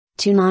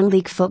2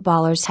 non-league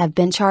footballers have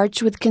been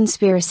charged with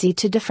conspiracy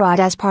to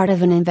defraud as part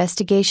of an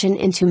investigation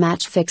into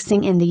match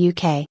fixing in the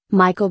UK.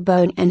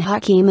 Boateng and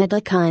Hakeem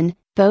Adelakun,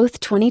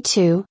 both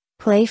 22,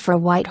 play for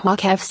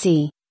Whitehawk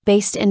FC,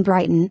 based in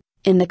Brighton,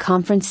 in the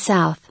Conference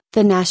South.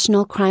 The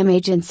National Crime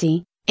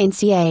Agency,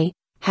 NCA,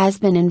 has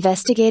been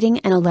investigating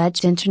an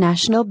alleged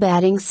international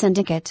betting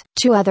syndicate.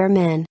 2 other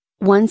men,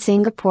 one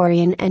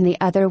Singaporean and the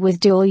other with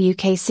dual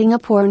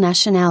UK-Singapore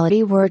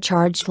nationality, were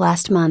charged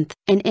last month.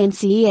 An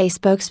NCA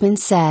spokesman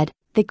said,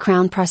 "The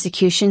Crown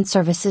Prosecution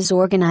Service's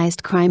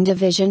Organised Crime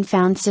Division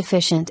found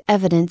sufficient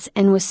evidence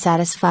and was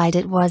satisfied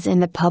it was in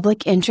the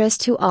public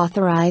interest to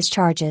authorise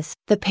charges."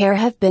 The pair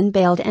have been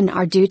bailed and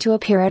are due to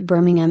appear at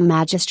Birmingham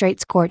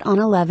Magistrates Court on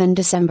 11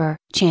 December.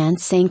 Chann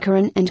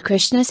Sankaran and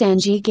Krishna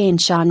Sanjey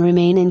Ganeshan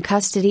remain in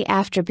custody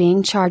after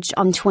being charged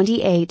on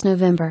 28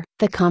 November.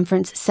 The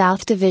Conference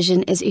South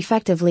Division is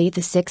effectively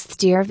the 6th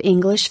tier of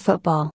English football.